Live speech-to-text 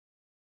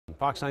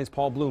Fox 9's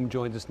Paul Blume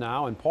joins us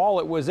now. And Paul,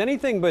 it was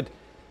anything but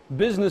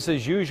business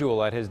as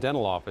usual at his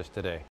dental office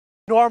today.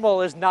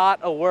 Normal is not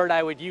a word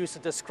I would use to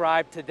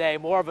describe today,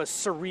 more of a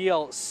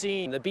surreal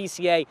scene. The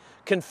BCA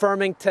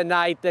confirming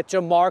tonight that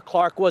Jamar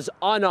Clark was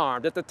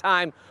unarmed at the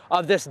time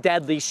of this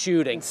deadly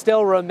shooting. It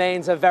still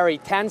remains a very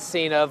tense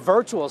scene, a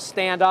virtual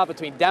standoff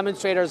between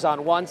demonstrators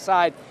on one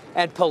side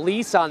and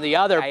police on the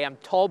other. I am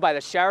told by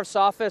the sheriff's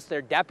office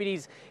their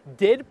deputies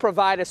did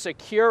provide a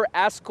secure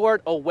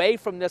escort away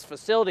from this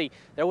facility.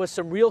 There was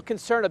some real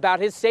concern about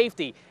his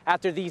safety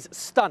after these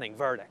stunning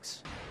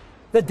verdicts.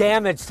 The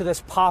damage to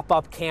this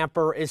pop-up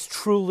camper is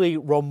truly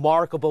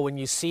remarkable when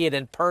you see it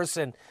in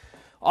person.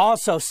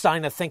 Also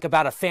starting to think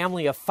about a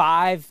family of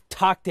 5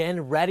 tucked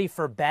in, ready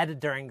for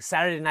bed during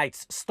Saturday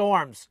night's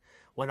storms,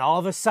 when all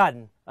of a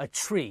sudden a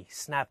tree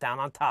snapped down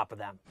on top of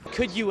them.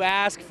 Could you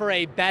ask for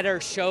a better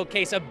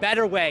showcase, a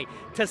better way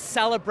to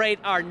celebrate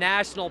our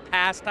national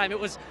pastime? It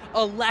was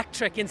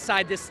electric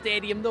inside this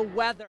stadium, the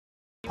weather.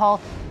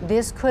 Paul,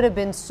 this could have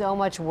been so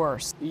much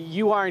worse.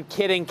 You aren't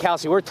kidding,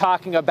 Kelsey. We're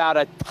talking about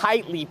a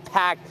tightly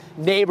packed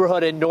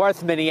neighborhood in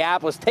North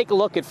Minneapolis. Take a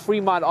look at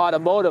Fremont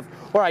Automotive,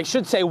 or I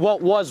should say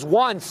what was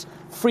once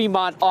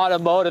Fremont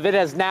Automotive. It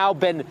has now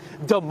been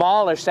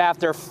demolished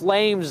after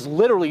flames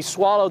literally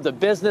swallowed the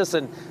business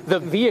and the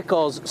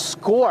vehicles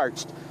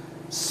scorched.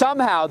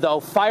 Somehow, though,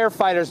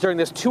 firefighters during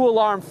this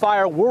 2-alarm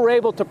fire were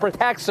able to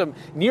protect some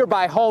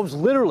nearby homes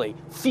literally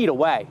feet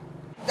away.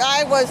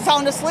 I was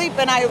sound asleep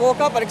and I woke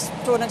up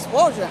to an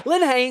explosion.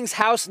 Lynn Haying's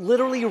house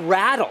literally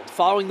rattled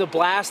following the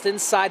blast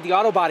inside the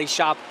auto body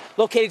shop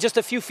located just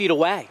a few feet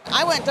away.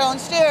 I went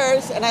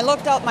downstairs and I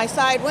looked out my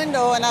side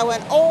window and I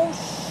went, oh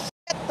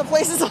shit, the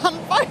place is on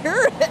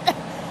fire.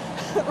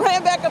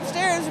 Ran back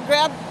upstairs,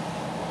 grabbed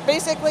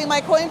basically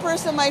my coin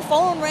purse and my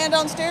phone, ran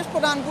downstairs,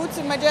 put on boots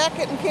and my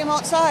jacket and came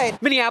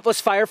outside.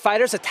 Minneapolis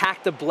firefighters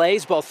attacked the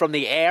blaze both from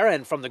the air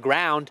and from the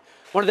ground.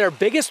 One of their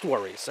biggest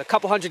worries, a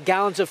couple hundred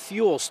gallons of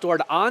fuel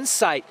stored on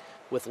site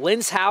with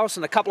Lynn's house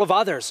and a couple of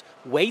others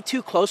way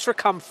too close for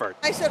comfort.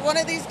 I said one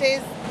of these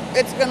days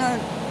it's gonna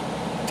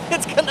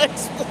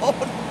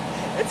explode.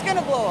 It's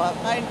gonna blow up.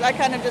 I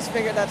kind of just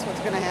figured that's what's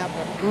gonna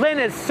happen. Lynn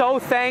is so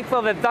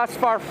thankful that thus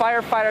far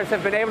firefighters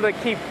have been able to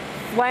keep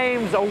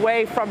flames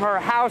away from her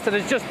house, and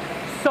it's just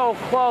so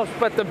close.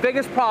 But the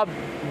biggest problem,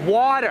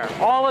 water.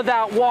 All of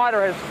that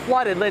water has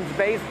flooded Lynn's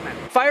basement.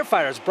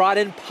 Firefighters brought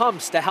in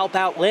pumps to help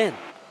out Lynn.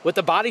 With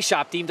the body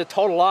shop deemed a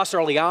total loss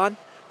early on,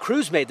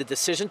 crews made the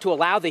decision to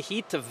allow the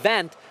heat to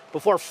vent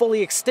before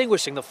fully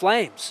extinguishing the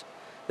flames.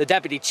 The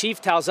deputy chief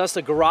tells us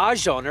the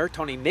garage owner,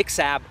 Tony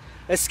Mixab,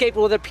 escaped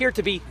what appeared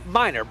to be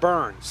minor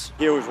burns.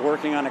 He was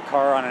working on a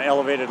car on an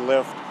elevated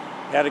lift,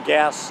 had a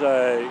gas,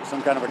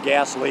 some kind of a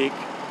gas leak,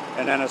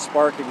 and then a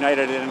spark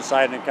ignited it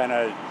inside and it kind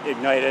of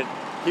ignited.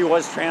 He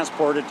was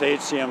transported to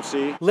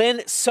HCMC.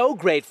 Lynn so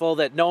grateful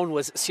that no one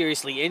was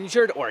seriously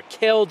injured or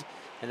killed,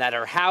 and that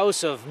her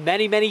house of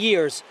many, many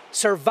years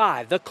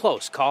survived the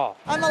close call.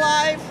 I'm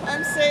alive,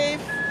 I'm safe.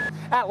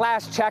 At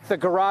last check, the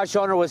garage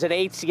owner was at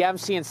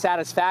HCMC in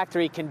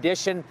satisfactory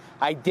condition.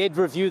 I did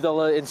review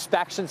the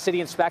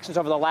city inspections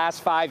over the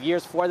last 5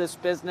 years for this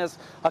business.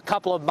 A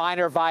couple of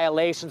minor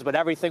violations, but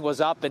everything was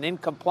up and in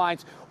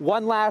compliance.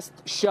 One last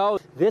show.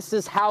 This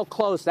is how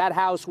close that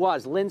house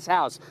was, Lynn's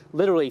house,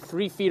 literally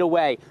 3 feet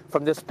away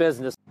from this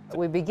business.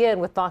 We begin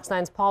with Fox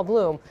 9's Paul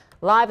Blume,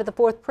 live at the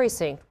 4th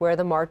Precinct, where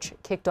the march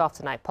kicked off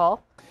tonight.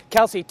 Paul?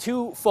 Kelsey,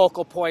 2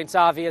 focal points,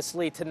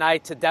 obviously,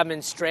 tonight to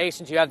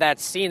demonstrations. You have that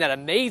scene, that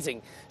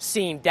amazing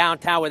scene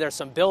downtown where there's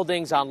some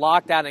buildings on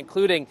lockdown,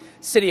 including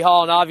City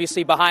Hall, and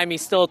obviously behind me,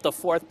 still at the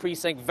 4th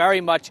Precinct,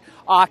 very much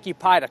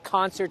occupied. A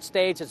concert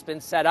stage has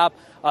been set up,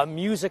 a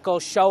musical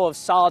show of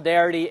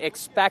solidarity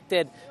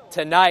expected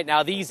tonight.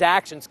 Now, these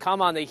actions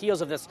come on the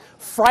heels of this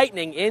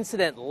frightening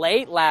incident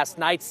late last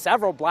night.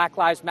 Several Black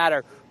Lives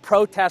Matter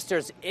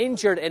protesters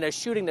injured in a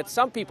shooting that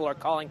some people are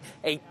calling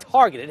a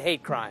targeted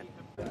hate crime.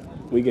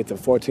 We get to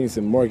 14th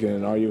and Morgan,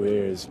 and all you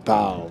hear is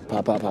pow,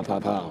 pow, pow, pow, pow,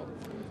 pow.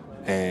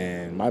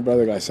 And my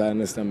brother got shot in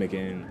the stomach,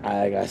 and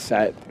I got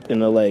shot in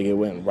the leg. It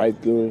went right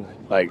through,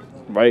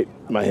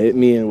 hit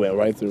me and went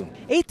right through.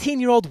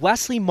 18-year-old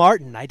Wesley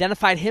Martin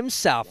identified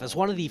himself as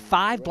one of the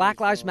 5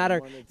 Black Lives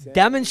Matter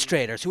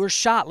demonstrators who were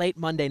shot late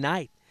Monday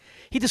night.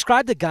 He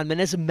described the gunman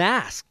as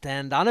masked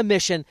and on a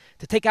mission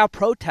to take out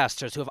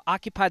protesters who have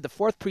occupied the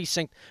 4th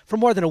Precinct for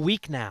more than a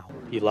week now.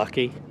 You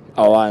lucky?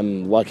 Oh,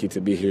 I'm lucky to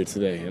be here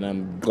today, and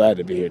I'm glad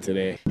to be here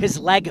today. His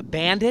leg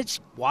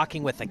bandaged,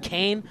 walking with a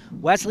cane,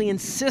 Wesley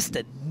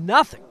insisted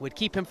nothing would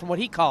keep him from what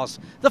he calls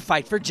the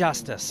fight for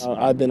justice.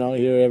 I've been out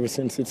here ever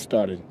since it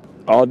started,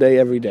 all day,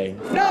 every day.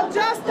 No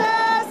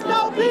justice,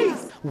 no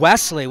peace.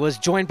 Wesley was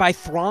joined by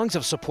throngs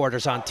of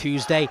supporters on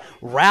Tuesday,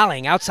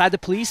 rallying outside the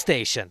police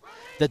station.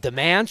 The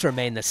demands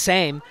remain the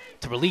same: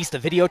 to release the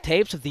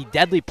videotapes of the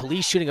deadly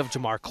police shooting of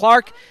Jamar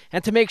Clark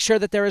and to make sure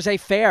that there is a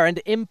fair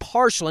and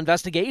impartial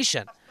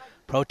investigation.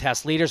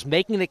 Protest leaders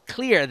making it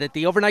clear that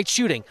the overnight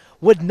shooting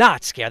would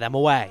not scare them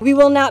away. We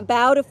will not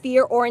bow to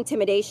fear or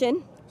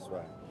intimidation.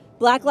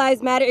 Black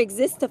Lives Matter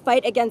exists to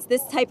fight against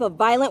this type of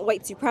violent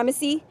white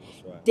supremacy,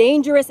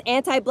 dangerous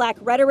anti-black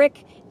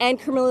rhetoric, and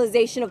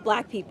criminalization of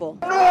black people.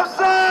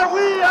 Northside,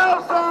 we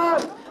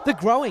outside! The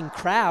growing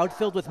crowd,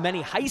 filled with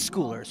many high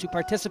schoolers who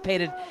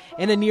participated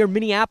in a near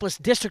Minneapolis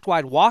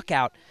district-wide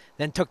walkout,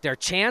 then took their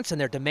chants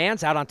and their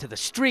demands out onto the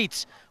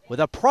streets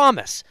with a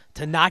promise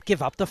to not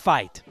give up the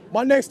fight.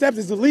 My next step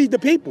is to lead the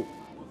people.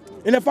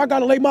 And if I got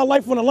to lay my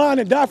life on the line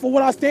and die for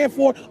what I stand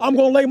for, I'm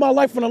going to lay my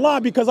life on the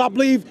line because I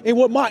believe in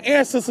what my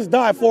ancestors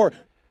died for.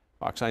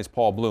 Fox 9's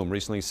Paul Blume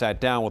recently sat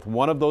down with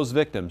one of those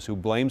victims who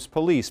blames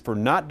police for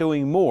not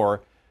doing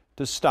more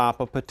to stop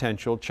a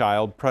potential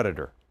child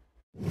predator.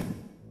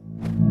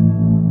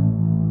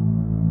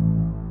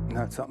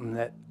 Not something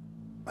that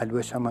I'd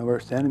wish on my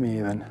worst enemy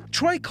even.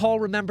 Troy Cole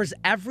remembers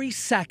every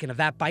second of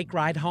that bike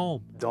ride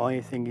home. The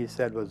only thing he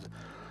said was,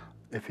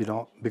 if you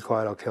don't be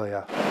quiet, I'll kill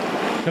you.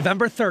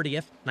 November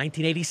 30th,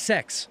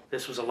 1986.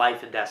 This was a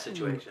life and death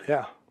situation.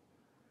 Yeah.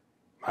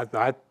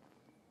 I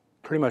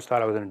pretty much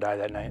thought I was going to die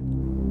that night.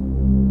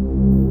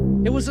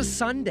 It was a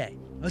Sunday,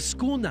 a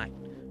school night.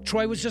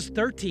 Troy was just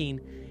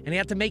 13, and he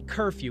had to make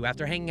curfew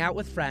after hanging out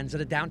with friends at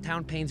a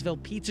downtown Painesville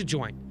pizza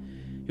joint.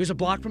 He was a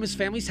block from his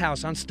family's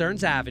house on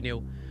Stearns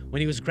Avenue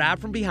when he was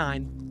grabbed from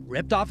behind,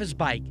 ripped off his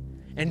bike,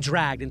 and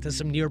dragged into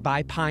some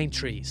nearby pine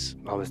trees.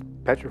 I was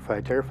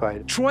petrified,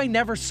 terrified. Troy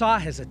never saw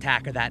his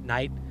attacker that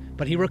night,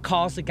 but he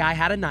recalls the guy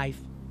had a knife,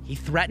 he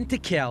threatened to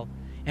kill,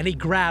 and he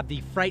grabbed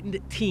the frightened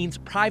teen's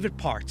private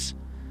parts.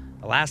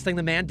 The last thing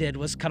the man did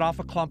was cut off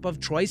a clump of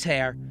Troy's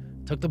hair,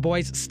 took the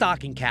boy's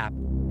stocking cap,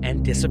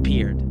 and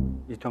disappeared.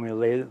 He told me to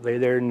lay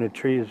there in the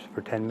trees for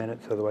 10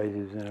 minutes, otherwise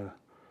he was going to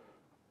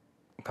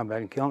come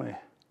back and kill me.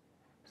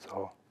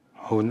 So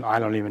I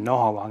don't even know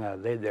how long I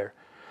laid there.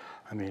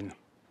 I mean,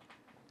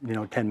 you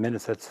know, 10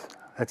 minutes,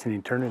 that's an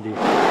eternity.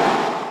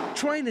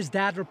 Troy and his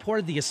dad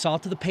reported the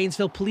assault to the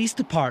Painesville Police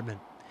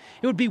Department.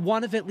 It would be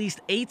one of at least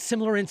 8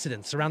 similar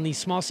incidents around these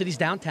small cities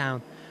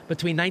downtown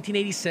between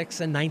 1986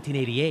 and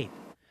 1988.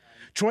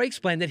 Troy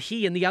explained that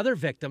he and the other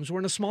victims were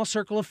in a small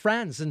circle of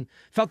friends and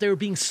felt they were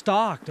being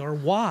stalked or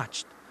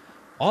watched.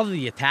 All of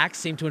the attacks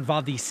seemed to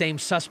involve the same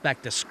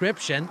suspect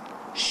description: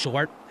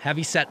 short,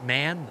 heavy-set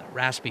man, the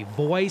raspy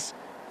voice,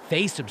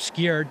 face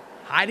obscured,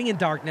 hiding in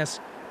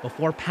darkness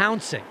before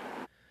pouncing.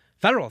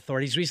 Federal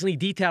authorities recently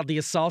detailed the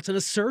assaults in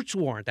a search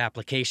warrant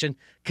application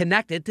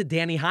connected to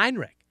Danny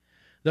Heinrich.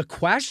 The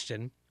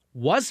question,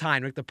 was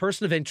Heinrich the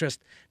person of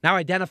interest now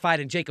identified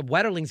in Jacob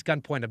Wetterling's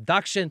gunpoint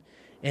abduction,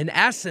 in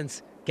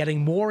essence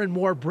getting more and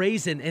more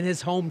brazen in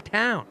his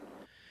hometown?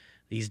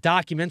 These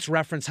documents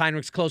reference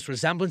Heinrich's close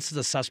resemblance to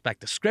the suspect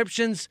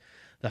descriptions,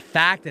 the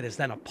fact that his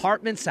then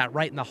apartment sat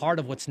right in the heart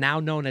of what's now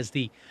known as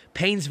the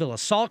Painesville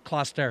assault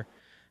cluster,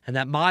 and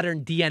that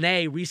modern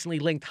DNA recently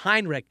linked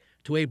Heinrich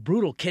to a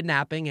brutal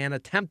kidnapping and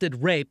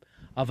attempted rape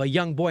of a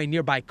young boy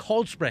nearby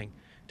Cold Spring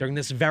during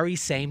this very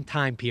same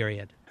time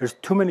period. There's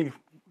too many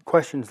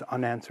questions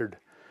unanswered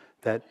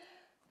that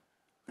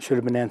should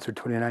have been answered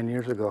 29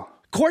 years ago.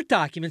 Court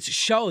documents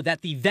show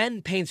that the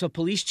then Painesville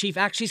police chief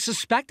actually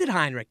suspected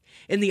Heinrich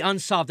in the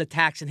unsolved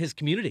attacks in his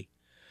community.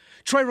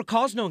 Troy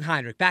recalls knowing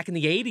Heinrich back in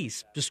the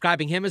 80s,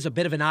 describing him as a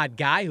bit of an odd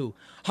guy who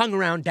hung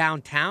around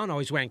downtown,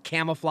 always wearing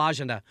camouflage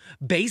and a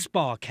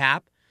baseball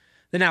cap.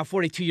 The now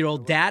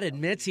 42-year-old dad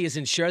admits he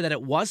isn't sure that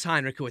it was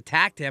Heinrich who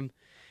attacked him.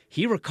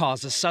 He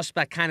recalls the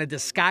suspect kind of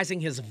disguising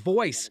his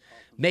voice,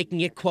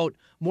 making it, quote,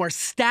 more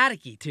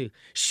staticky to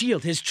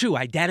shield his true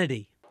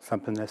identity.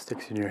 Something that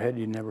sticks in your head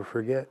you never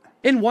forget.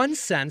 In one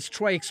sense,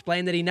 Troy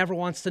explained that he never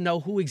wants to know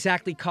who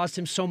exactly caused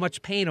him so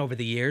much pain over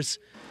the years.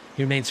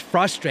 He remains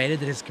frustrated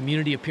that his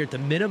community appeared to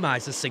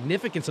minimize the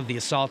significance of the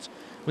assaults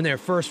when they were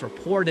first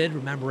reported,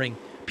 remembering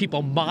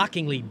people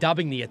mockingly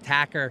dubbing the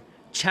attacker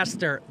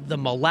Chester the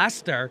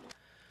Molester.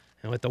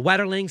 And with the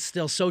Wetterlings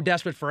still so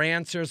desperate for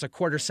answers a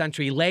quarter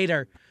century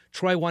later,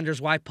 Troy wonders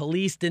why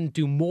police didn't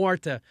do more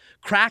to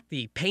crack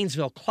the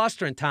Painesville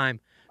cluster in time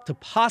to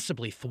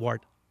possibly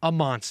thwart a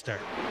monster.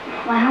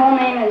 My whole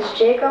name is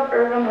Jacob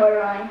Irvin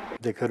Wetterling.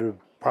 They could have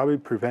probably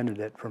prevented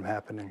it from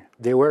happening.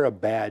 They wear a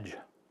badge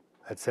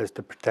that says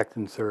to protect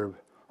and serve.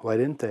 Why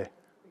didn't they?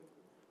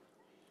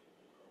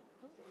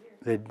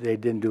 They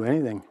didn't do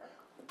anything.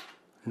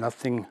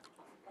 Nothing.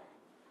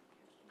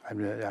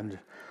 I'm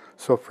just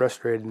so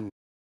frustrated.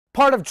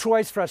 Part of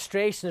Troy's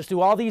frustration is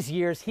through all these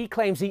years, he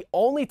claims the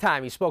only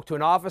time he spoke to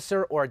an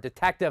officer or a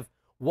detective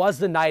was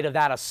the night of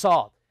that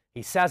assault.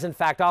 He says, in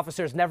fact,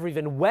 officers never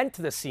even went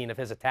to the scene of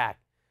his attack.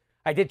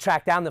 I did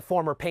track down the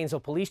former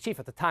Painesville police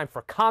chief at the time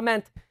for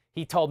comment.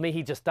 He told me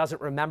he just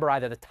doesn't remember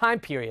either the time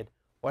period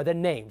or the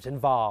names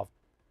involved.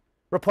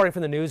 Reporting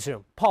from the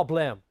newsroom, Paul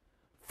Blume,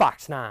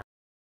 Fox 9.